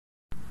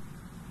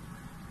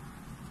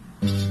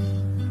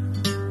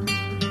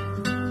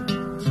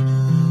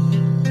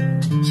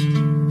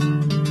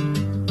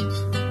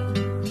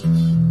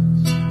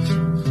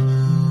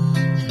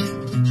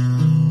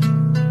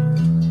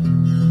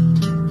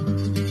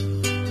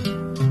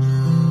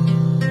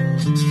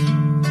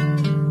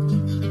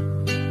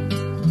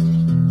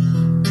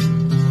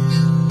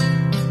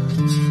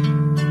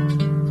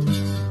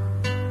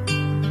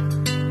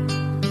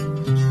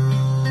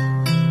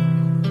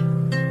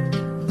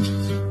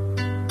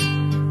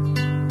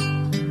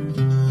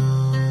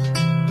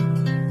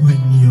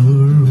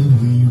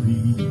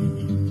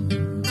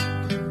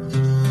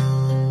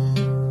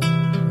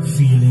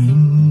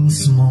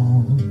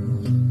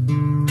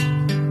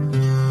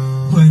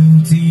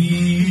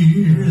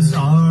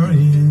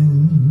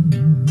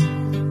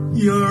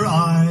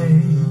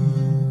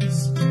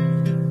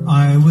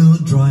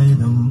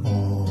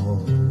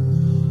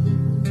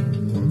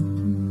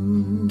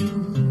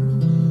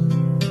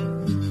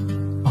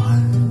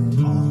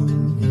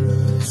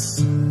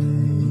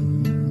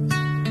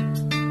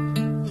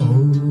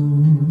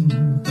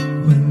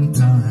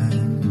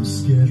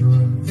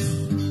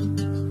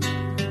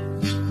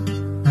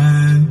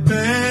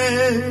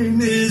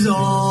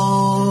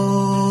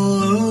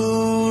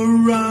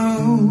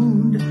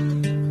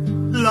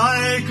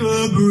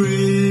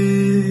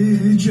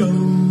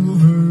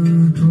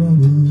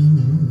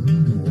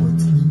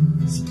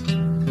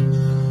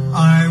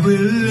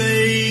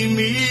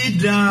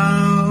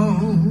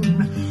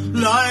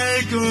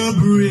a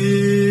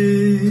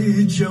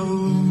bridge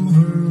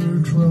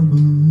over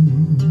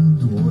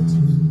troubled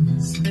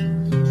waters,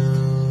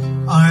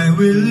 I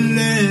will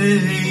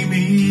lay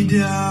me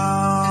down.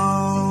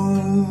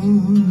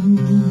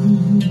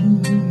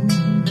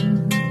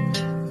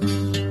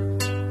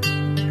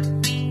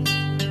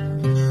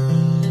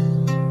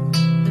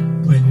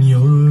 When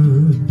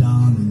you're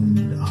down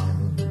and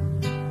out,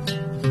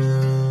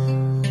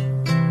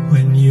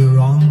 when you're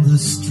on the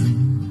street,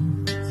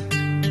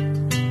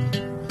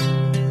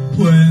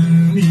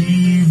 when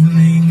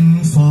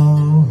evening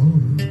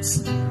falls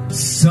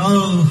so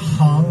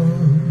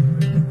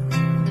hard,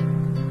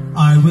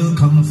 I will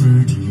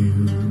comfort you.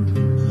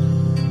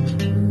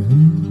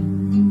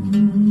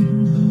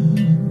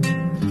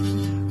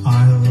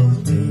 I'll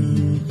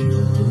take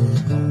your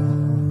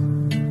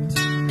part.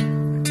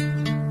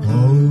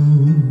 Oh,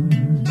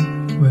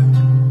 when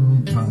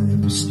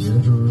times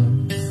get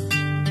rough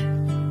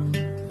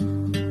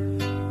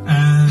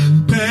and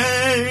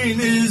pain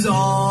is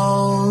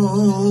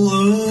all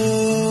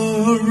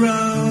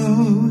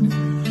around,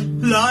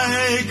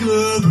 like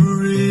a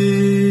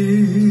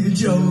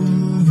bridge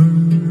over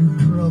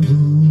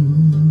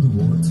troubled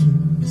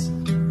waters,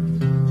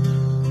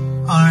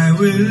 I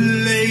will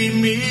lay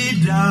me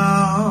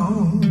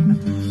down,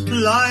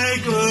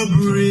 like a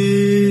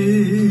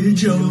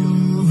bridge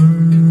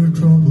over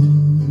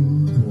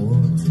troubled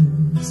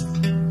waters,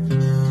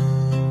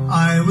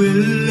 I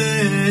will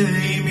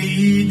lay me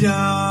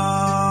down.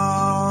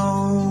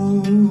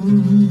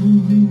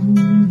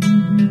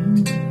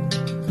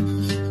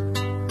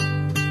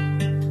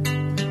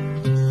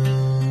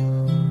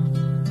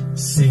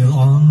 Sail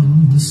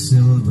on,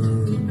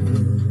 silver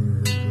girl,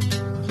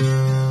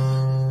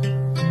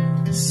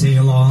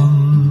 sail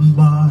on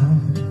by.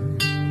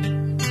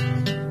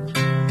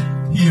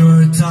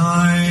 Your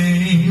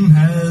time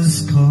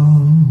has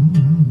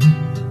come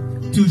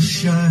to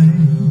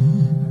shine.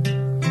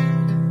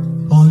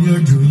 All your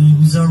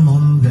dreams are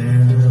on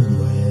their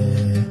way.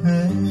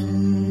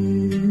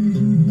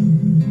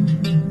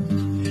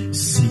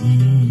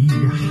 See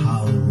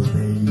how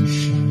they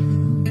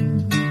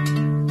shine.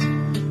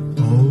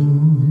 Oh,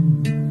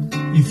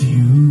 if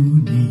you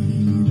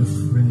need a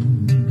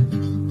friend,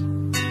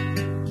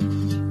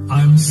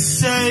 I'm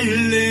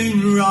sailing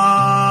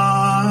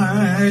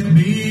right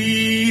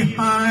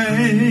behind,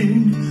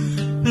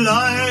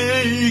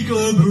 like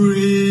a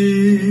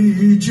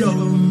bridge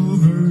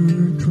over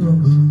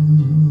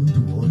troubled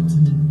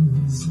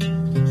waters.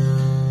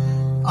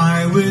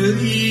 I will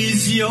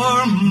ease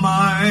your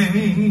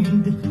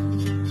mind,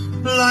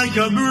 like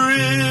a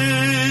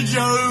bridge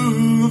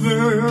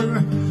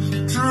over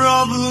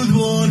troubled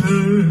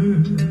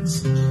waters.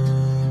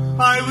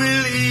 I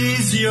will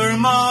ease your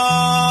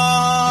mind.